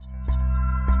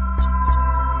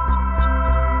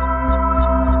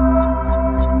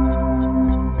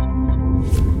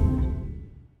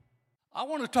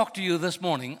want to talk to you this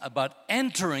morning about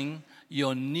entering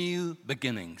your new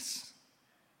beginnings.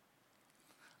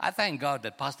 I thank God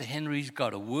that Pastor Henry's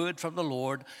got a word from the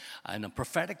Lord and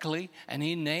prophetically, and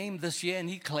he named this year and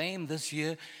he claimed this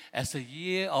year as a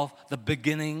year of the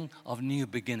beginning of new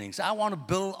beginnings. I want to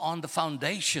build on the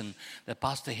foundation that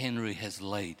Pastor Henry has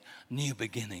laid, new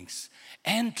beginnings,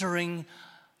 entering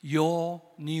your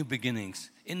new beginnings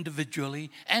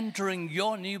individually, entering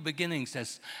your new beginnings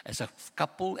as a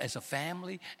couple, as a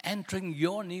family, entering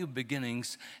your new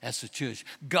beginnings as a church.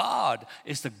 God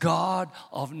is the God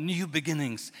of new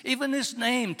beginnings. Even His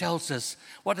name tells us,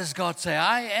 what does God say?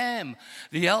 I am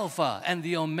the Alpha and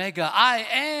the Omega. I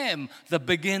am the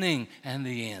beginning and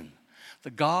the end.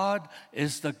 The God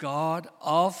is the God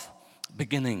of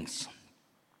beginnings.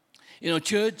 You know,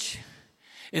 church,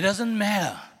 it doesn't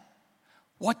matter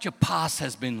what your past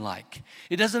has been like.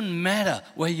 It doesn't matter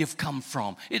where you've come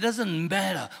from. It doesn't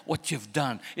matter what you've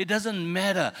done. It doesn't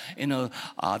matter,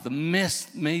 the mess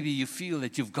maybe you feel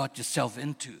that you've got yourself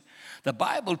into. The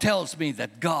Bible tells me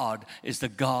that God is the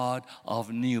God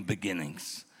of new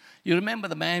beginnings. You remember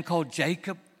the man called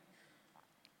Jacob?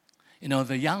 You know,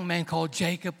 the young man called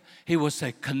Jacob, he was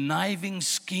a conniving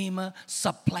schemer,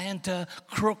 supplanter,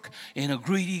 crook,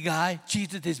 greedy guy,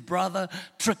 cheated his brother,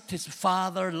 tricked his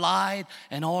father, lied,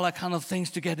 and all that kind of things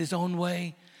to get his own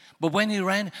way. But when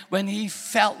he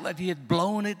felt that he had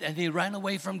blown it and he ran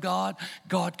away from God,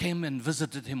 God came and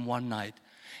visited him one night.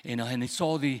 And he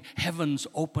saw the heavens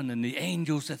open and the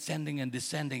angels ascending and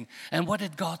descending. And what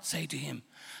did God say to him?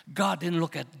 God didn't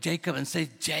look at Jacob and say,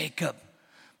 Jacob,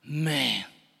 man,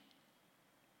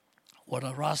 what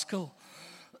a rascal.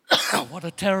 What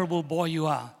a terrible boy you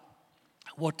are.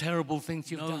 What terrible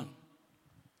things you've done.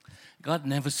 God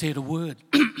never said a word.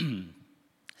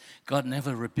 God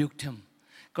never rebuked him.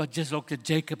 God just looked at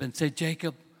Jacob and said,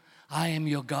 Jacob, I am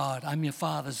your God. I'm your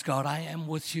father's God. I am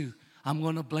with you. I'm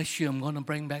going to bless you. I'm going to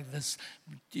bring back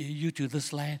you to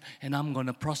this land, and I'm going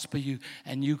to prosper you.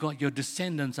 And your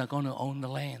descendants are going to own the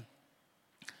land.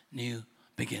 New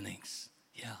beginnings.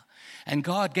 Yeah. And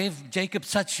God gave Jacob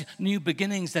such new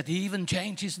beginnings that he even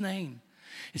changed his name.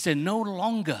 He said, no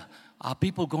longer are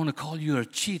people going to call you a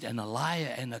cheat and a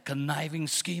liar and a conniving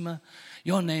schemer.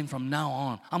 Your name from now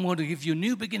on, I'm going to give you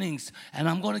new beginnings, and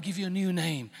I'm going to give you a new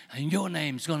name. And your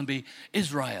name is going to be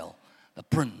Israel, the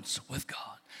prince with God.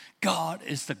 God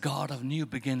is the God of new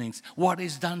beginnings. What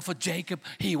is done for Jacob,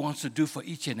 He wants to do for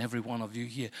each and every one of you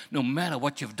here. No matter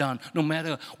what you've done, no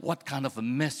matter what kind of a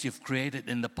mess you've created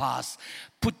in the past,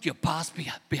 put your past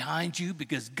behind you,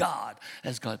 because God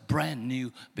has got brand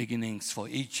new beginnings for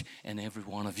each and every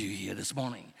one of you here this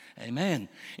morning. Amen.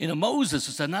 Moses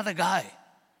is another guy.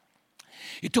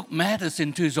 He took matters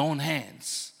into his own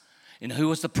hands. He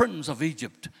was the prince of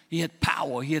Egypt. He had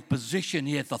power, he had position,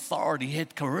 he had authority, he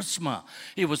had charisma.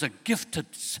 He was a gifted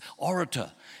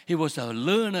orator. He was a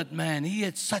learned man. He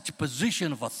had such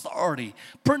position of authority.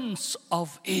 Prince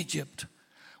of Egypt.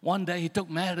 One day he took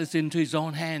matters into his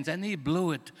own hands and he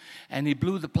blew it. And he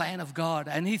blew the plan of God.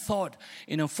 And he thought,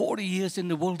 40 years in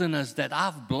the wilderness that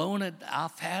I've blown it,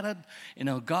 I've had it.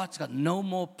 God's got no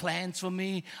more plans for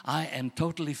me. I am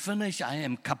totally finished. I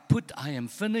am kaput. I am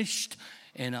finished.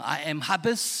 I am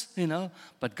habis,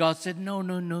 But God said, no.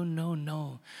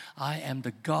 I am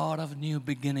the God of new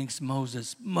beginnings,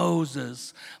 Moses,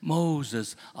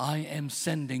 I am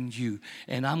sending you.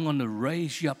 And I'm going to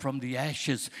raise you up from the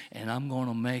ashes. And I'm going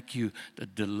to make you the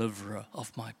deliverer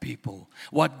of my people.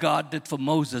 What God did for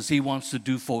Moses, He wants to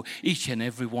do for each and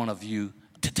every one of you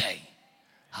today.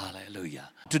 Hallelujah.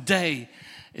 Today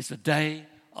is a day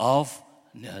of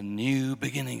new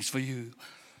beginnings for you.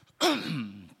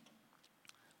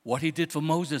 What He did for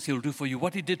Moses, He'll do for you.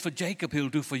 What He did for Jacob, He'll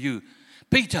do for you.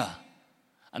 Peter,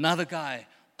 another guy.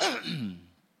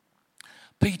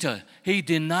 Peter,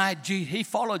 he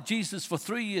followed Jesus for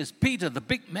 3 years. Peter, the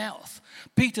big mouth.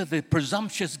 Peter, the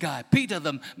presumptuous guy. Peter,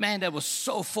 the man that was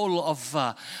so full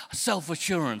of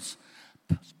self-assurance.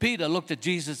 Peter looked at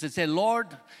Jesus and said, Lord,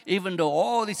 even though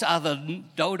all these other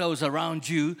dodos around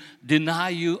you deny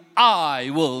you,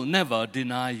 I will never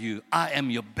deny you. I am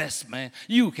your best man.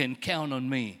 You can count on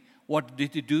me. What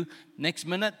did he do? Next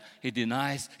minute, he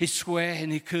denies. He swear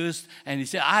and he cursed and he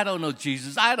said, I don't know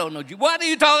Jesus. I don't know you. What are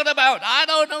you talking about? I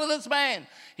don't know this man.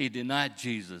 He denied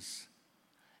Jesus.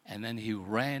 And then he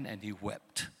ran and he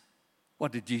wept.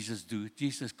 What did Jesus do?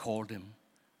 Jesus called him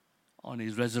on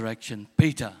his resurrection.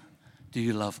 Peter, do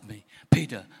you love me?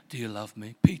 Peter, do you love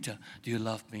me? Peter, do you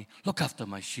love me? Look after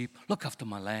my sheep. Look after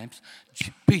my lambs.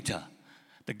 Peter,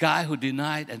 the guy who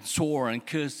denied and swore and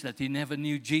cursed that he never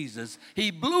knew Jesus,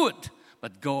 he blew it.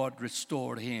 But God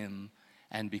restored him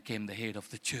and became the head of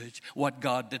the church. What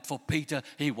God did for Peter,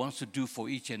 He wants to do for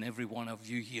each and every one of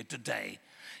you here today.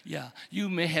 Yeah, you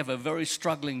may have a very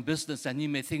struggling business and you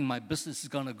may think my business is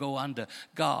going to go under.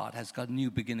 God has got new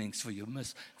beginnings for your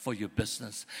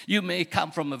business. You may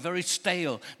come from a very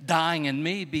stale, dying, and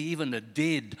maybe even a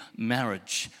dead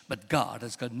marriage, but God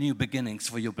has got new beginnings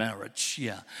for your marriage.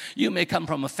 Yeah, you may come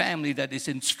from a family that is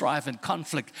in strife and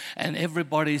conflict and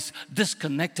everybody's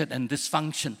disconnected and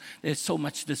dysfunction. There's so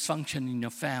much dysfunction in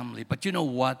your family, but you know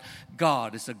what?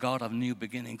 God is a God of new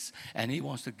beginnings, and He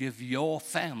wants to give your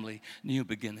family new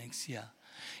beginnings. Yeah.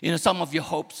 You know, some of your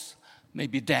hopes may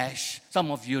be dashed.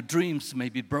 Some of your dreams may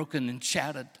be broken and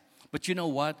shattered. But you know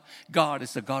what? God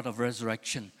is the God of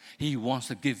resurrection. He wants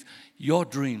to give your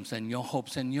dreams and your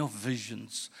hopes and your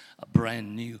visions a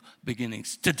brand new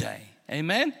beginnings today.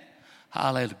 Amen?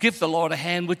 Hallelujah. Give the Lord a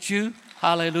hand with you.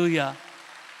 Hallelujah.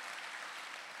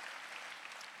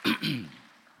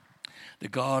 The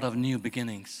God of new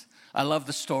beginnings. I love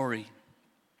the story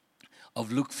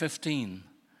of Luke 15.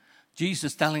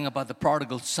 Jesus telling about the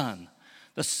prodigal son.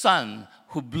 The son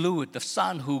who blew it, the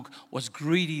son who was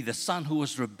greedy, the son who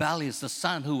was rebellious, the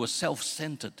son who was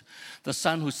self-centered, the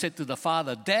son who said to the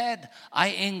father, Dad, I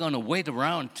ain't going to wait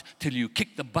around till you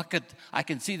kick the bucket. I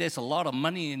can see there's a lot of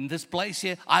money in this place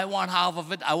here. I want half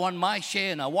of it. I want my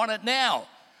share, and I want it now.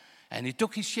 And he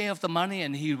took his share of the money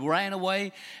and he ran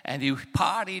away and he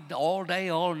partied all day,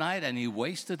 all night, and he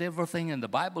wasted everything. And the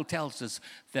Bible tells us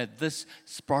that this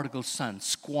prodigal son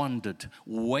squandered,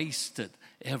 wasted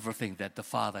everything that the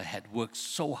father had worked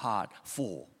so hard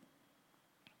for.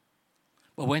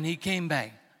 But when he came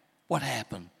back, what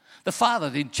happened? The father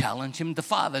didn't challenge him. The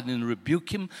father didn't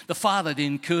rebuke him. The father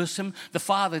didn't curse him. The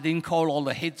father didn't call all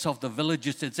the heads of the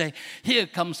villages and say, here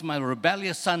comes my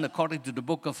rebellious son, according to the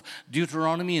book of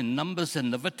Deuteronomy and Numbers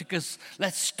and Leviticus.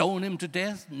 Let's stone him to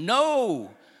death.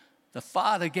 No. The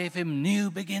father gave him new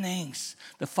beginnings.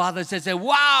 The father says,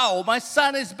 wow, my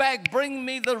son is back. Bring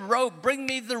me the rope. Bring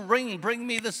me the ring. Bring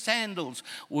me the sandals.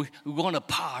 We're going to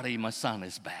party. My son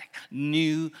is back.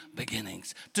 New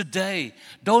beginnings. Today,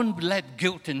 don't let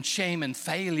guilt and shame and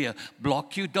failure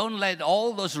block you. Don't let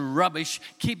all those rubbish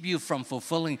keep you from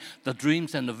fulfilling the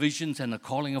dreams and the visions and the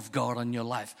calling of God on your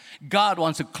life. God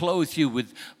wants to clothe you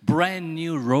with brand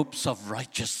new ropes of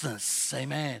righteousness.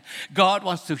 Amen. God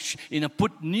wants to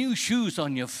put new shoes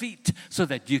on your feet so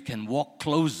that you can walk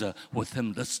closer with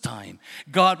Him this time.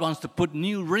 God wants to put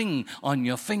new ring on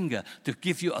your finger to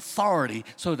give you authority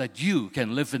so that you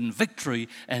can live in victory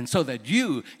and so that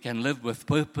you can live with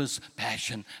purpose,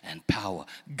 passion, and power.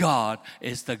 God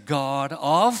is the God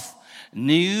of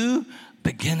new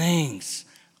beginnings.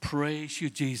 Praise you,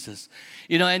 Jesus.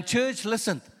 You know, and church,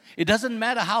 listen, it doesn't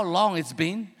matter how long it's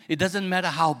been. It doesn't matter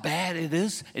how bad it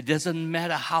is. It doesn't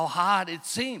matter how hard it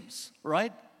seems,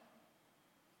 right?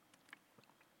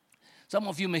 Some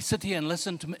of you may sit here and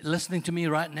listening to me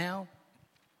right now,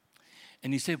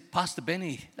 and you say, Pastor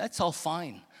Benny, that's all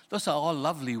fine. Those are all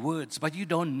lovely words, but you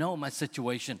don't know my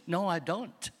situation. No, I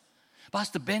don't.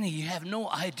 Pastor Benny, you have no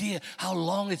idea how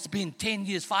long it's been, 10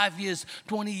 years, 5 years,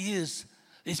 20 years.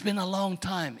 It's been a long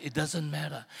time. It doesn't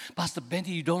matter. Pastor Benny,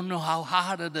 you don't know how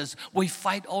hard it is. We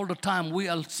fight all the time. We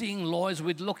are seeing lawyers.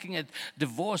 We're looking at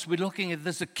divorce. We're looking at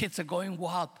this. The kids are going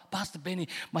wild. Pastor Benny,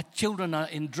 my children are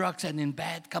in drugs and in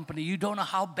bad company. You don't know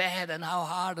how bad and how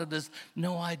hard it is.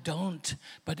 No, I don't.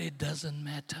 But it doesn't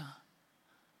matter.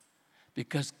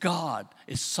 Because God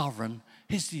is sovereign.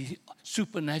 He's the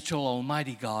supernatural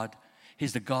almighty God.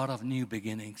 He's the God of new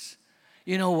beginnings.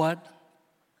 You know what?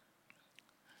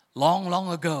 Long,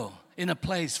 long ago, in a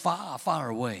place far, far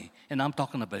away, and I'm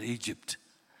talking about Egypt,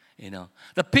 you know.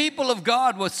 The people of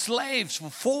God were slaves for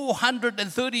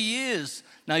 430 years.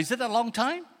 Now, is that a long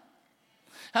time?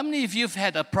 How many of you have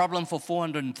had a problem for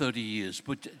 430 years?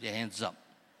 Put your hands up.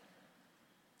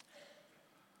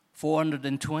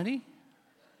 420?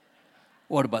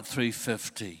 What about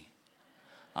 350?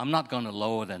 I'm not going to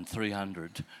lower than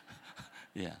 300.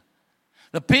 Yeah.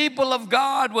 The people of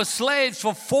God were slaves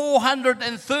for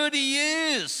 430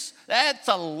 years. That's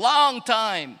a long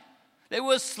time. They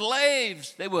were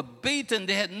slaves. They were beaten.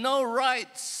 They had no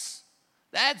rights.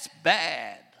 That's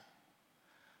bad.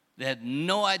 They had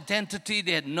no identity.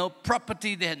 They had no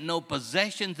property. They had no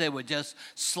possessions. They were just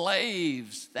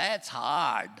slaves. That's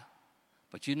hard.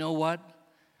 But you know what?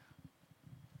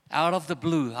 Out of the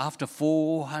blue, after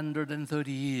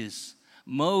 430 years,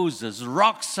 Moses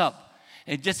rocks up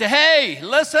and just say, hey,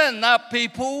 listen up,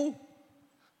 people.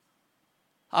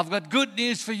 I've got good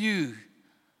news for you.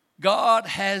 God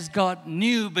has got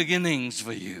new beginnings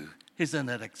for you. Isn't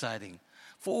that exciting?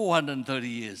 430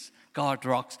 years. God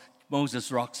rocks.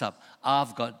 Moses rocks up.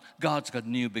 God's got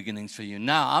new beginnings for you.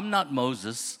 Now, I'm not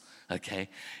Moses, okay?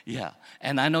 Yeah.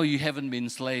 And I know you haven't been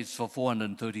slaves for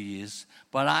 430 years,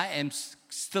 but I am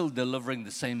still delivering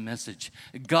the same message.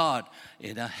 God,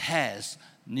 has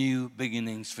new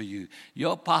beginnings for you.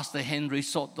 Your Pastor Henry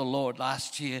sought the Lord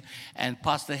last year, and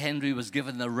Pastor Henry was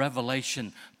given the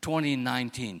Revelation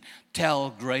 2019. Tell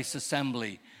Grace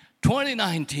Assembly,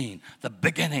 2019, the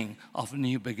beginning of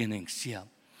new beginnings. Yeah.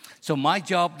 So my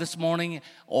job this morning,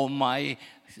 or my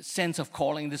sense of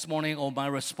calling this morning, or my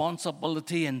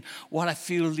responsibility and what I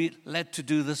feel led to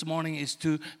do this morning is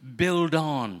to build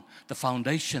on the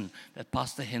foundation that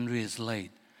Pastor Henry has laid.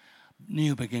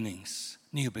 New beginnings,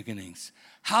 new beginnings.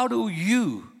 How do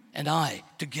you and I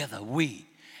together, we,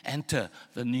 enter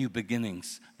the new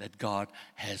beginnings that God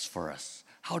has for us?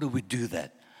 How do we do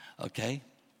that? Okay?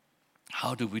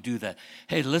 How do we do that?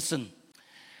 Hey, listen.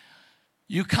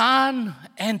 You can't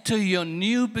enter your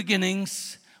new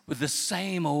beginnings with the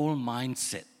same old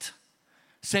mindset.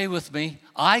 Say with me,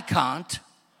 I can't.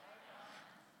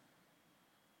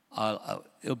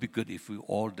 It'll be good if we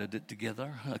all did it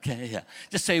together. Okay, yeah.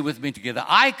 Just say with me together,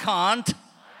 I can't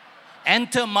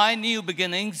enter my new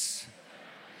beginnings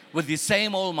with the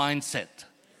same old mindset.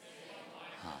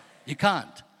 You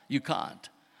can't. You can't.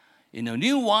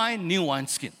 New wine, new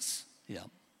wineskins. Yeah.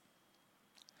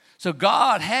 So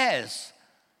God has,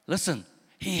 listen,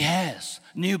 He has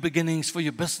new beginnings for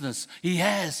your business. He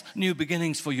has new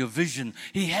beginnings for your vision.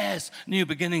 He has new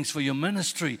beginnings for your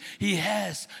ministry. He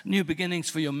has new beginnings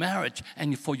for your marriage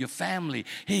and for your family.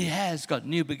 He has got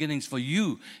new beginnings for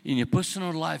you in your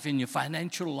personal life, in your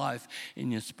financial life,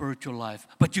 in your spiritual life.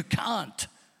 But you can't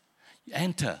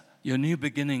enter your new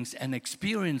beginnings and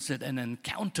experience it and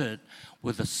encounter it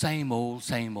with the same old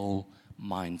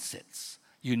mindsets.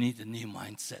 You need a new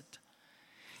mindset.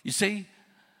 You see,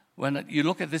 when you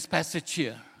look at this passage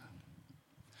here,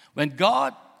 when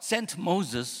God sent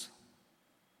Moses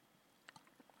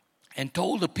and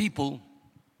told the people,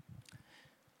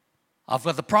 I've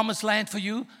got the promised land for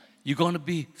you, you're going to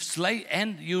be slaves,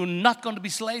 and you're not going to be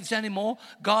slaves anymore.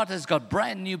 God has got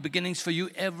brand new beginnings for you.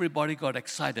 Everybody got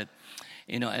excited.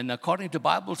 And according to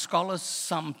Bible scholars,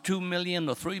 some 2 million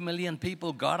or 3 million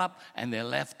people got up and they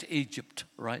left Egypt,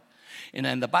 right?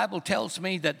 And the Bible tells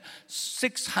me that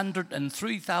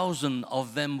 603,000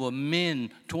 of them were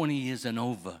men 20 years and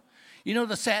over.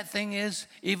 The sad thing is,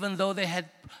 even though they had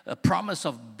a promise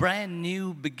of brand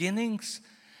new beginnings,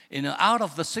 out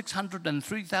of the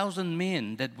 603,000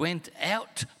 men that went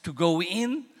out to go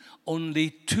in, only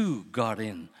 2 got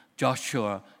in,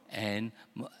 Joshua and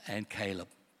Caleb.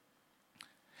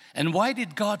 And why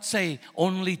did God say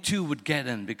only 2 would get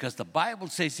in? Because the Bible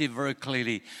says here very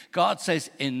clearly, God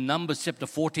says in Numbers chapter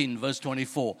 14, verse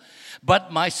 24,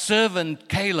 but my servant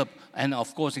Caleb, and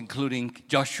of course including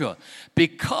Joshua,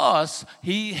 because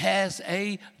he has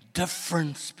a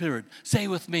different spirit. Say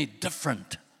with me,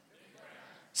 different.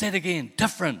 Say it again,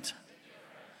 different.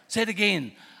 Say it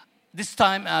again. This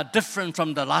time, different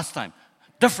from the last time.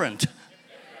 Different.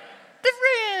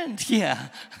 Different. Yeah.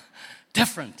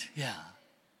 Different. Yeah.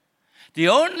 The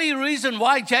only reason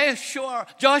why Joshua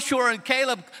and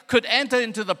Caleb could enter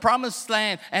into the promised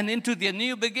land and into their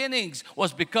new beginnings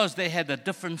was because they had a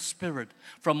different spirit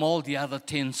from all the other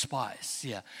 10 spies,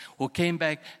 who came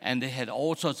back and they had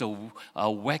all sorts of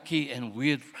wacky and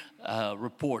weird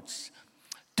reports.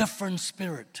 Different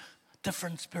spirit.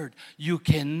 You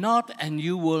cannot and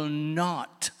you will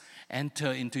not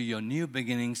enter into your new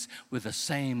beginnings with the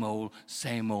same old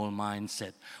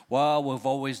mindset. Well, we've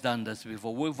always done this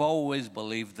before. We've always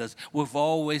believed this. We've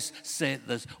always said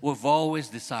this. We've always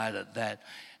decided that.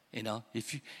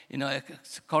 If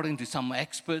according to some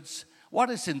experts, what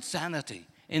is insanity?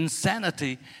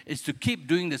 Insanity is to keep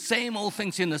doing the same old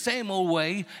things in the same old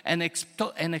way and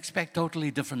expect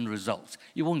totally different results.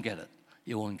 You won't get it.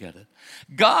 You won't get it.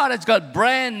 God has got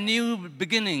brand new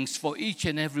beginnings for each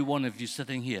and every one of you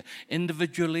sitting here,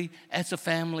 individually, as a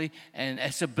family, and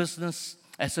as a business,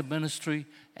 as a ministry,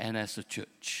 and as a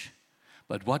church.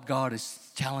 But what God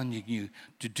is challenging you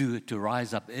to do, to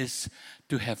rise up, is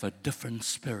to have a different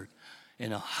spirit.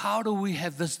 How do we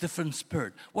have this different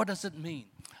spirit? What does it mean?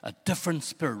 A different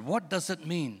spirit. What does it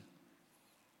mean?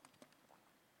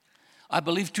 I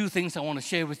believe 2 things I want to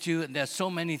share with you, and there's so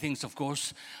many things, of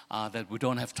course, that we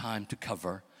don't have time to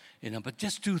cover, but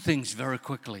just 2 things very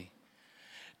quickly.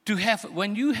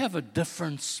 When you have a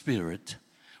different spirit,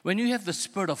 when you have the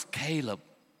spirit of Caleb,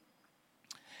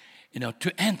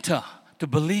 to enter, to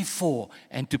believe for,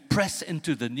 and to press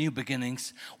into the new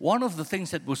beginnings, one of the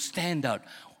things that will stand out,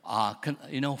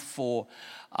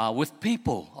 with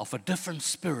people of a different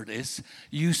spirit is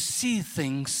you see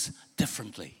things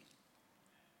differently.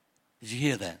 Did you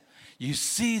hear that? You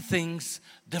see things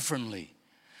differently.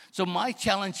 So my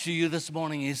challenge to you this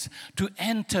morning is to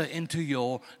enter into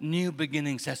your new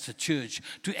beginnings as a church,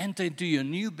 to enter into your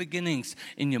new beginnings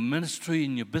in your ministry,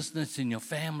 in your business, in your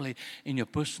family, in your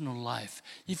personal life.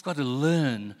 You've got to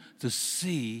learn to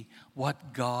see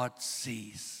what God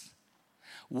sees.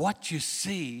 What you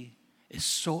see is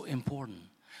so important.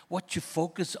 What you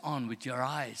focus on with your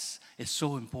eyes is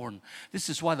so important. This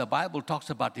is why the Bible talks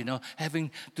about,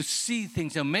 having to see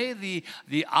things. And may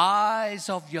the eyes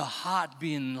of your heart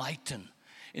be enlightened.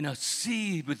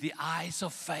 See with the eyes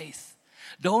of faith.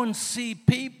 Don't see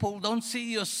people, don't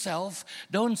see yourself,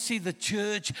 don't see the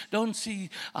church, don't see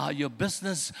your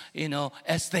business,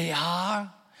 as they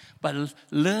are. But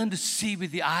learn to see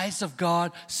with the eyes of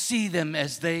God, see them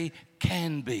as they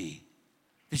can be.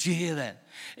 Did you hear that?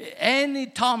 Any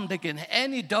Tom, Dick, and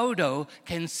any Dodo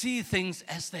can see things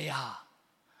as they are.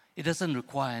 It doesn't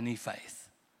require any faith.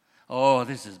 Oh,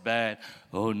 this is bad.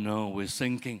 Oh, no, we're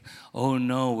sinking. Oh,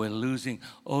 no, we're losing.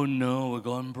 Oh, no, we're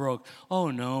going broke.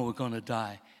 Oh, no, we're going to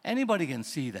die. Anybody can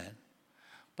see that.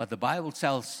 But the Bible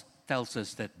tells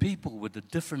us that people with a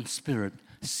different spirit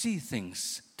see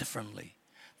things differently.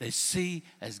 They see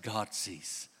as God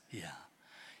sees. Yeah.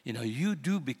 You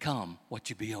do become what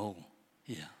you behold.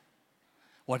 Yeah.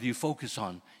 What you focus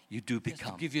on, you do become.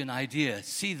 Just to give you an idea,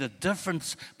 see the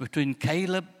difference between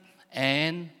Caleb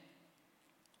and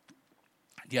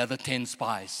the other 10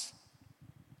 spies.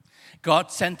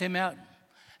 God sent him out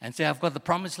and said, I've got the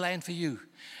promised land for you.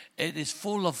 It is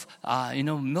full of,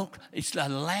 milk. It's a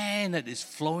land that is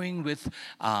flowing with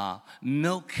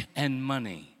milk and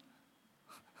money.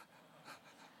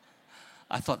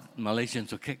 I thought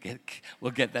Malaysians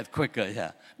will get that quicker.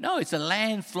 Yeah. No, it's a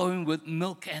land flowing with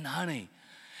milk and honey.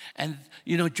 And,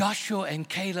 Joshua and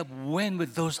Caleb went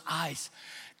with those eyes.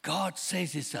 God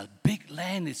says it's a big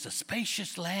land, it's a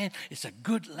spacious land, it's a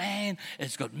good land,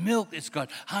 it's got milk, it's got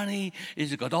honey,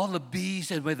 it's got all the bees,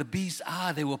 and where the bees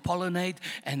are, they will pollinate,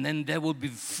 and then there will be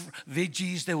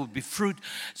veggies, there will be fruit.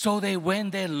 So they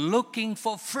went there looking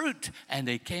for fruit, and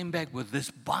they came back with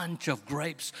this bunch of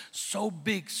grapes, so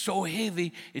big, so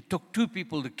heavy, it took 2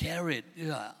 people to carry it.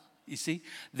 Yeah, you see,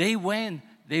 they were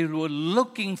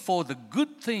looking for the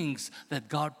good things that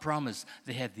God promised.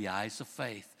 They had the eyes of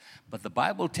faith. But the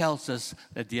Bible tells us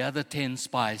that the other 10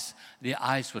 spies, their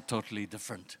eyes were totally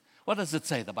different. What does it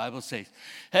say? The Bible says,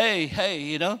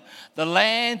 hey, the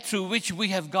land through which we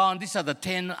have gone, these are the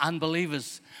 10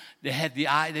 unbelievers.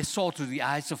 They saw through the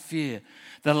eyes of fear.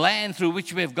 The land through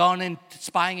which we have gone and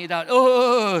spying it out.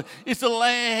 Oh, it's a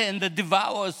land that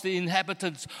devours the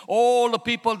inhabitants. All the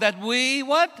people that we,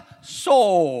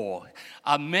 saw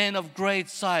are men of great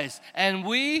size. And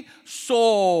we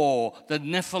saw the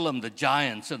Nephilim, the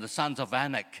giants, and the sons of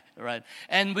Anak, right?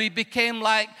 And we became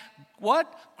like,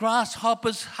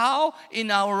 grasshoppers. How? In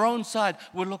our own sight.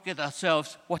 We look at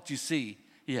ourselves, what you see.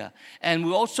 Yeah. And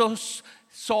we also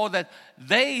saw that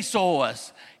they saw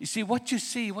us. You see, what you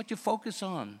see, what you focus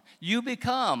on, you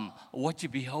become what you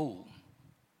behold.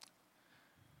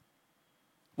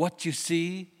 What you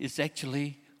see is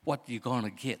actually what you're going to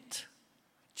get.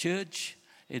 Church,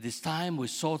 it is time we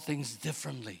saw things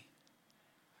differently.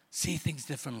 See things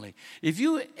differently. If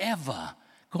you ever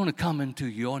going to come into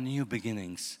your new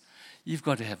beginnings, you've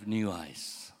got to have new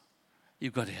eyes.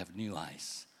 You've got to have new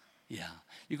eyes. Yeah.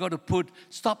 You've got to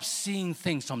stop seeing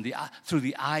things through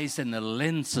the eyes and the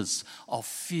lenses of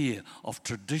fear, of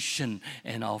tradition,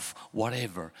 and of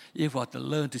whatever. You've got to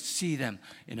learn to see them,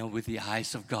 with the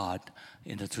eyes of God,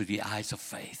 through the eyes of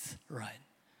faith, right?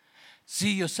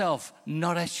 See yourself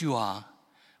not as you are,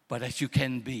 but as you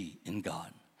can be in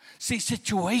God. See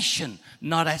situation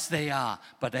not as they are,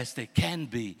 but as they can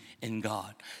be in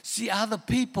God. See other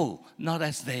people not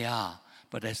as they are,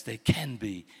 but as they can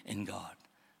be in God.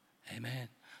 Amen.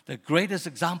 The greatest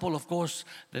example, of course,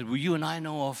 that you and I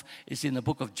know of is in the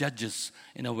book of Judges,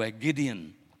 where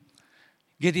Gideon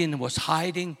was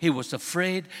hiding, he was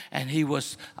afraid, and he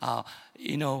was,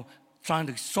 trying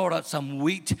to sort out some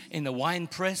wheat in the wine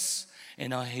press.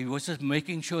 He was just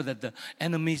making sure that the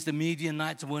enemies, the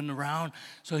Midianites, weren't around.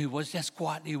 So he was just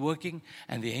quietly working,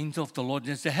 and the angel of the Lord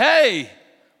just said, "Hey,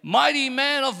 mighty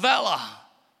man of valor."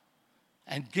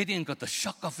 And Gideon got the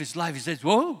shock of his life. He says,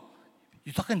 "Whoa,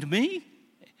 you talking to me?"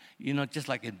 Just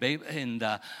like in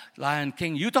the Lion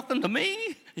King, "You talking to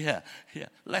me?" Yeah.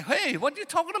 Like, "Hey, what are you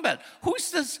talking about? Who's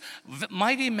this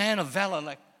mighty man of valor?"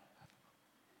 Like,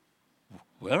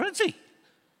 where is he?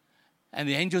 And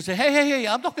the angel said, hey,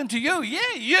 I'm talking to you.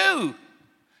 Yeah, you.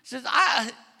 He says,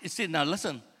 You see, now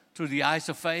listen, through the eyes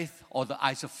of faith or the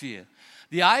eyes of fear.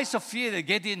 The eyes of fear that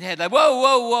Gideon had, like,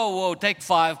 whoa, take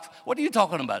 5. What are you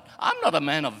talking about? I'm not a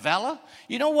man of valor.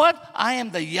 You know what? I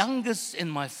am the youngest in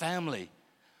my family.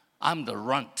 I'm the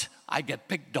runt. I get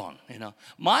picked on,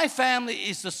 My family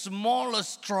is the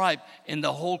smallest tribe in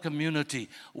the whole community.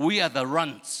 We are the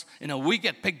runts. We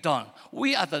get picked on.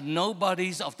 We are the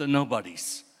nobodies of the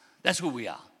nobodies. That's who we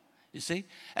are. You see,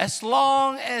 as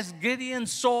long as Gideon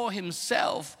saw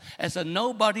himself as a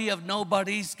nobody of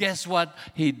nobodies, guess what?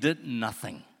 He did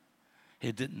nothing.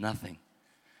 He did nothing.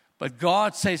 But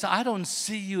God says, I don't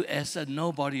see you as a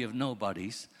nobody of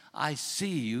nobodies. I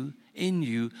see you, in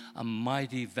you, a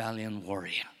mighty, valiant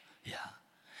warrior. Yeah.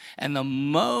 And the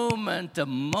moment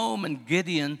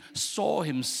Gideon saw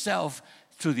himself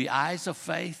through the eyes of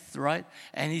faith, right?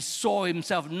 And he saw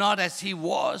himself not as he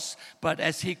was, but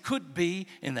as he could be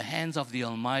in the hands of the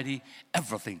Almighty.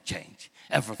 Everything changed.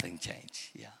 Everything changed.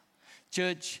 Yeah.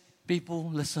 Church,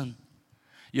 people, listen.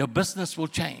 Your business will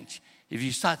change if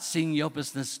you start seeing your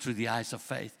business through the eyes of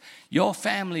faith. Your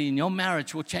family and your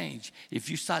marriage will change if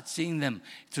you start seeing them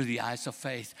through the eyes of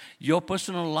faith. Your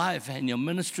personal life and your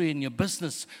ministry and your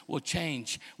business will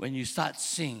change when you start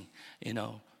seeing,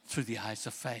 through the eyes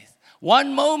of faith.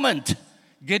 One moment,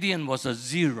 Gideon was a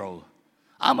zero.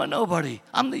 I'm a nobody.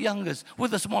 I'm the youngest. We're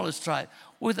the smallest tribe.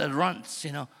 We're the runts,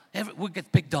 we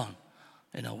get picked on.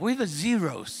 We're the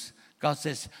zeros. God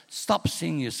says, stop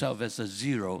seeing yourself as a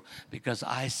zero because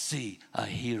I see a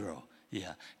hero.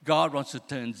 Yeah. God wants to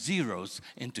turn zeros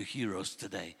into heroes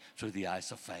today through the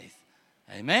eyes of faith.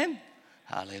 Amen?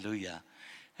 Hallelujah.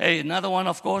 Hey, another one,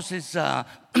 of course, is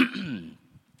in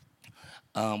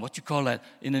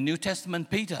the New Testament,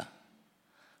 Peter.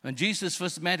 When Jesus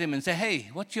first met him and said, hey,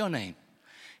 what's your name?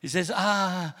 He says,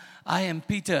 I am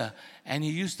Peter. And he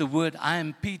used the word, I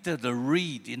am Peter the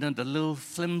reed. The little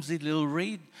flimsy little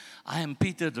reed. I am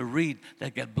Peter the reed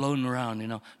that get blown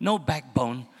around, No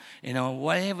backbone.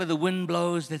 Wherever the wind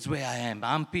blows, that's where I am.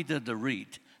 I'm Peter the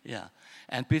reed. Yeah.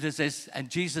 And Peter says, and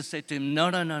Jesus said to him,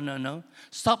 no.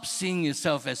 Stop seeing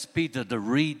yourself as Peter the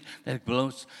reed that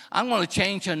blows. I'm going to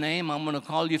change your name. I'm going to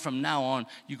call you from now on.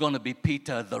 You're going to be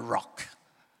Peter the rock.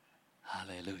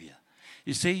 Hallelujah.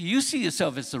 You see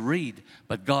yourself as a reed,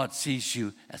 but God sees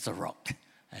you as a rock.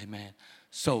 Amen.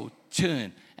 So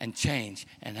turn and change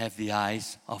and have the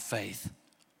eyes of faith.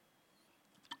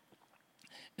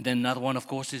 And then another one, of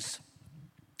course, is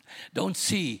don't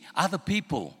see other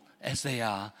people as they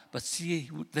are, but see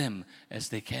them as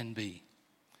they can be.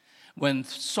 When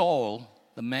Saul,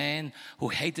 the man who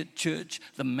hated church,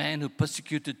 the man who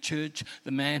persecuted church,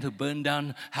 the man who burned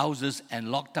down houses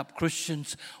and locked up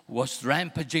Christians, was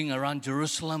rampaging around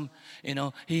Jerusalem.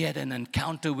 He had an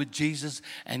encounter with Jesus,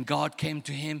 and God came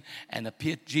to him, and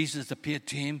Jesus appeared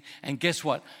to him. And guess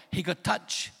what? He got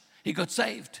touched. He got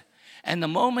saved. And the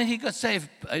moment he got saved,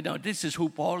 this is who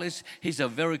Paul is. He's a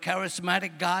very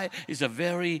charismatic guy. He's a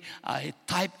very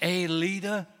type A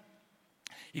leader.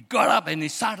 He got up and he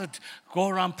started to go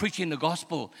around preaching the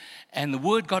gospel. And the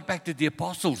word got back to the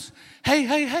apostles. Hey,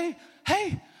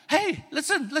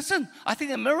 listen. I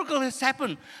think a miracle has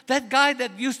happened. That guy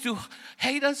that used to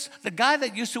hate us, the guy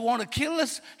that used to want to kill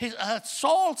us,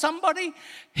 Saul, somebody,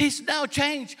 he's now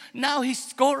changed. Now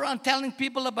he's going around telling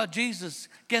people about Jesus.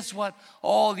 Guess what?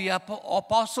 All the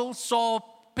apostles saw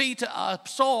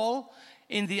Saul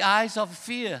in the eyes of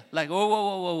fear. Like,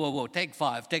 whoa, take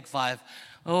 5.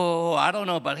 Oh, I don't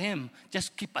know about him.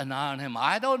 Just keep an eye on him.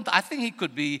 I think he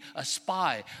could be a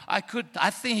spy. I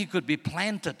think he could be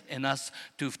planted in us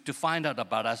to find out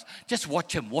about us. Just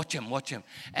watch him.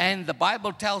 And the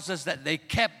Bible tells us that they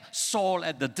kept Saul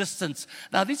at the distance.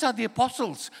 Now, these are the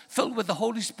apostles filled with the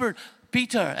Holy Spirit.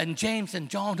 Peter and James and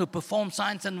John, who performed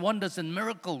signs and wonders and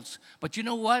miracles. But you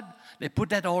know what? They put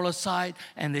that all aside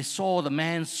and they saw the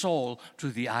man Saul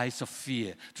through the eyes of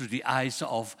fear, through the eyes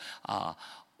of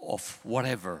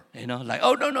whatever, like,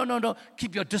 oh, no,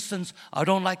 keep your distance. I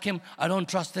don't like him. I don't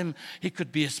trust him. He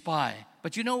could be a spy.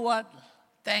 But you know what?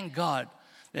 Thank God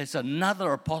there's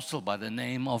another apostle by the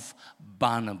name of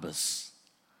Barnabas.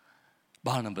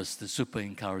 Barnabas, the super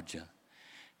encourager.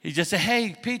 He just said,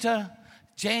 hey, Peter,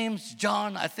 James,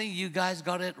 John, I think you guys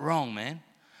got it wrong, man.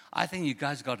 I think you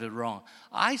guys got it wrong.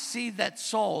 I see that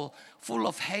Saul full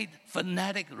of hate,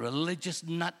 fanatic, religious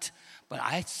nut, but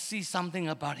I see something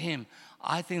about him.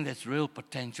 I think there's real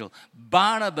potential.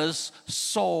 Barnabas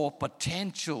saw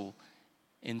potential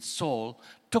in Saul,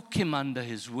 took him under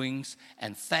his wings,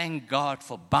 and thank God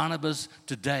for Barnabas.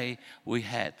 Today we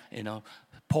had,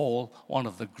 Paul, one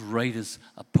of the greatest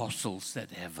apostles that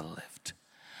ever lived.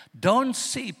 Don't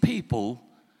see people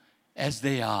as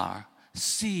they are.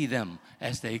 See them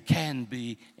as they can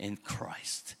be in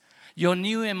Christ. Your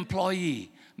new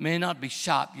employee, may not be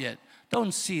sharp yet.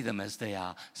 Don't see them as they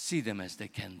are. See them as they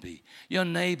can be. Your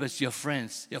neighbors, your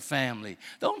friends, your family.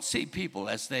 Don't see people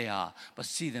as they are, but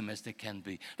see them as they can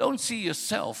be. Don't see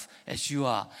yourself as you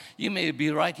are. You may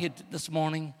be right here this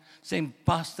morning saying,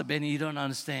 Pastor Benny, you don't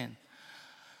understand.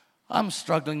 I'm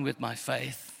struggling with my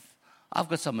faith. I've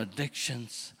got some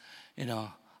addictions.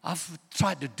 I've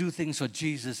tried to do things for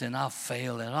Jesus and I've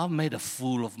failed and I've made a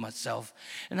fool of myself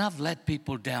and I've let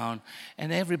people down.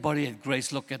 And everybody at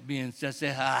Grace look at me and just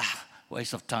say,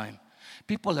 waste of time.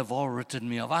 People have all written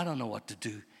me off. I don't know what to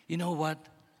do. You know what?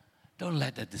 Don't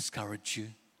let that discourage you.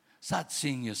 Start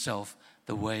seeing yourself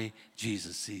the way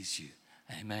Jesus sees you.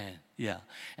 Amen. Yeah.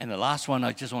 And the last one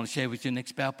I just want to share with you,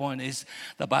 next PowerPoint, is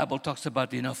the Bible talks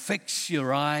about, fix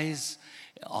your eyes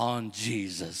on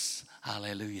Jesus.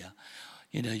 Hallelujah.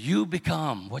 You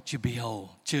become what you behold.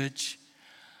 Church,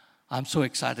 I'm so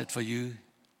excited for you.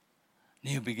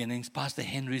 New beginnings. Pastor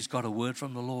Henry's got a word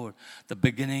from the Lord. The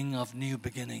beginning of new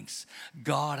beginnings.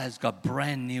 God has got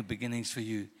brand new beginnings for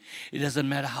you. It doesn't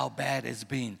matter how bad it's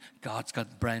been. God's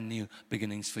got brand new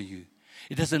beginnings for you.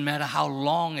 It doesn't matter how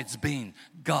long it's been.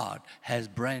 God has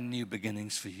brand new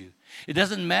beginnings for you. It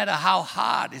doesn't matter how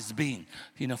hard it's been.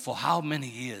 For how many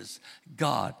years.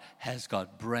 God has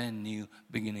got brand new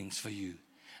beginnings for you.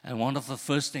 And one of the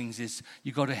first things is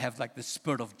you got to have like the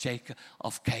spirit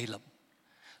of Caleb.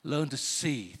 Learn to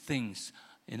see things,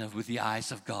 with the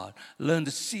eyes of God. Learn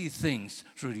to see things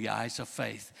through the eyes of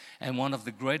faith. And one of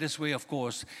the greatest way, of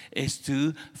course, is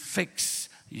to fix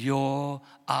your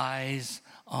eyes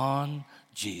on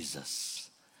Jesus.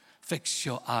 Fix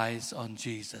your eyes on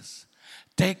Jesus.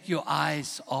 Take your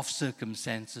eyes off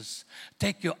circumstances.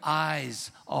 Take your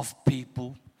eyes off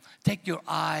people. Take your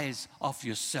eyes off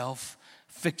yourself.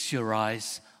 Fix your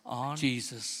eyes on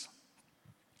Jesus.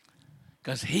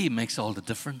 Because He makes all the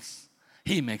difference.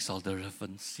 He makes all the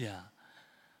difference, yeah.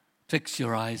 Fix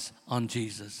your eyes on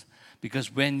Jesus.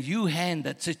 Because when you hand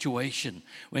that situation,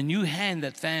 when you hand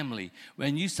that family,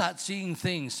 when you start seeing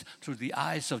things through the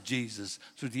eyes of Jesus,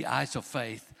 through the eyes of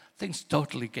faith, things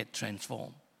totally get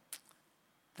transformed.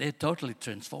 They're totally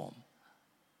transformed,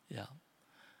 yeah.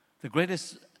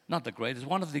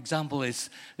 One of the examples is,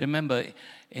 remember,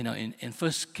 in 2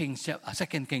 Kings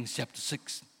chapter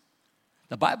 6,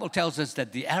 the Bible tells us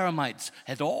that the Aramites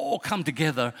had all come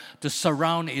together to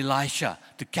surround Elisha,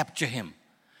 to capture him.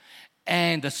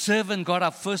 And the servant got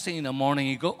up first thing in the morning.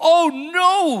 He goes, oh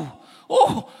no!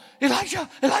 Oh, Elijah,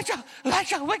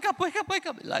 wake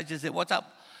up. Elijah said, what's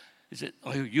up? He said,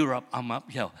 oh, you're up, I'm up.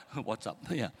 Yeah, what's up?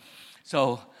 Yeah.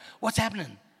 So, what's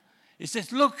happening? He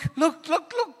says, look.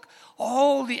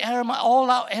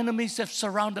 All our enemies have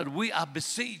surrounded. We are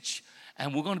besieged.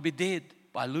 And we're going to be dead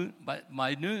by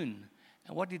noon.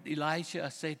 And what did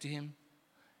Elisha say to him?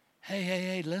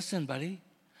 Hey, listen, buddy.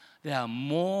 There are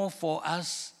more for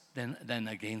us than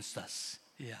against us.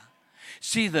 Yeah.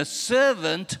 See, the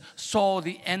servant saw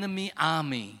the enemy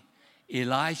army.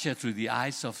 Elisha, through the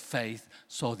eyes of faith,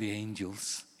 saw the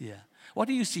angels. Yeah. What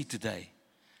do you see today?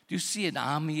 Do you see an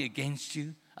army against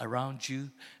you, around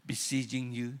you,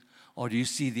 besieging you? Or do you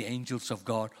see the angels of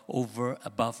God over,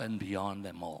 above, and beyond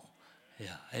them all?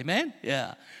 Yeah. Amen?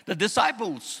 Yeah. The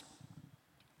disciples.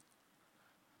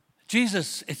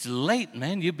 Jesus, it's late,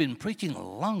 man. You've been preaching a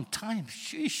long time.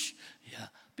 Sheesh. Yeah.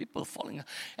 People falling.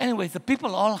 Anyway, the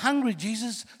people are all hungry.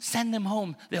 Jesus, send them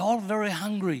home. They're all very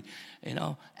hungry.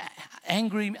 A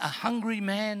hungry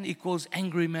man equals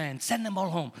angry man. Send them all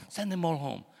home.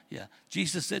 Yeah.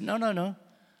 Jesus said, no.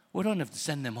 We don't have to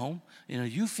send them home.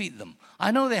 You feed them.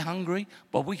 I know they're hungry,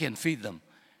 but we can feed them.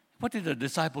 What did the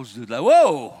disciples do? Like,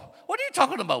 whoa, what are you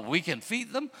talking about? We can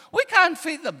feed them? We can't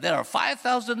feed them. There are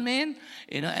 5,000 men,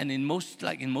 and in most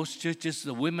churches,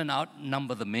 the women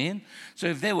outnumber the men. So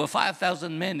if there were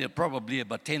 5,000 men, there are probably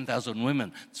about 10,000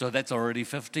 women. So that's already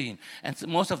 15. And so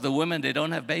most of the women, they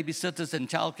don't have babysitters and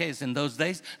childcare in those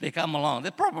days. They come along.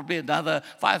 There's probably another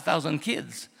 5,000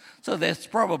 kids. So there's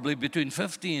probably between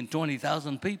 50 and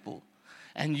 20,000 people.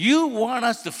 And you want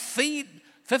us to feed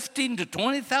 15 to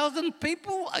 20,000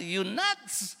 people? Are you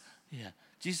nuts? Yeah.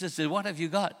 Jesus said, what have you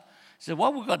got? He said,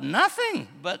 well, we've got nothing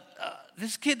but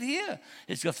this kid here.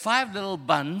 He's got 5 little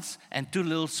buns and 2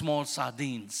 little small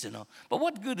sardines, But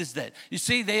what good is that? You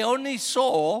see, they only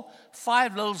saw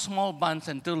 5 little small buns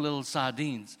and 2 little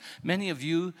sardines. Many of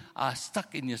you are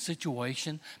stuck in your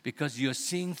situation because you're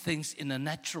seeing things in the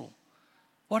natural.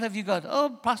 What have you got?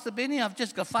 Oh, Pastor Benny, I've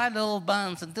just got 5 little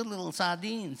buns and 2 little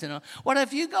sardines, What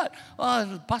have you got?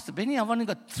 Oh, Pastor Benny, I've only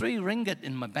got 3 ringgit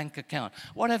in my bank account.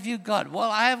 What have you got? Well,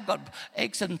 I have got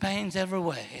aches and pains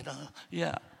everywhere,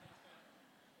 Yeah.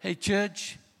 Hey,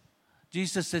 church,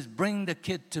 Jesus says, bring the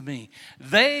kid to me.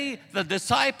 They, the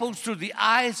disciples, through the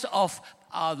eyes of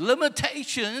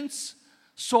limitations,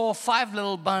 saw 5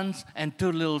 little buns and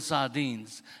 2 little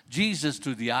sardines. Jesus,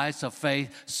 through the eyes of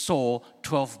faith, saw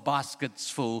 12 baskets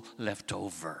full left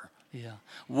over. Yeah.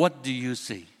 What do you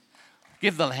see?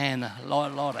 Give the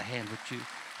Lord a hand with you.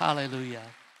 Hallelujah.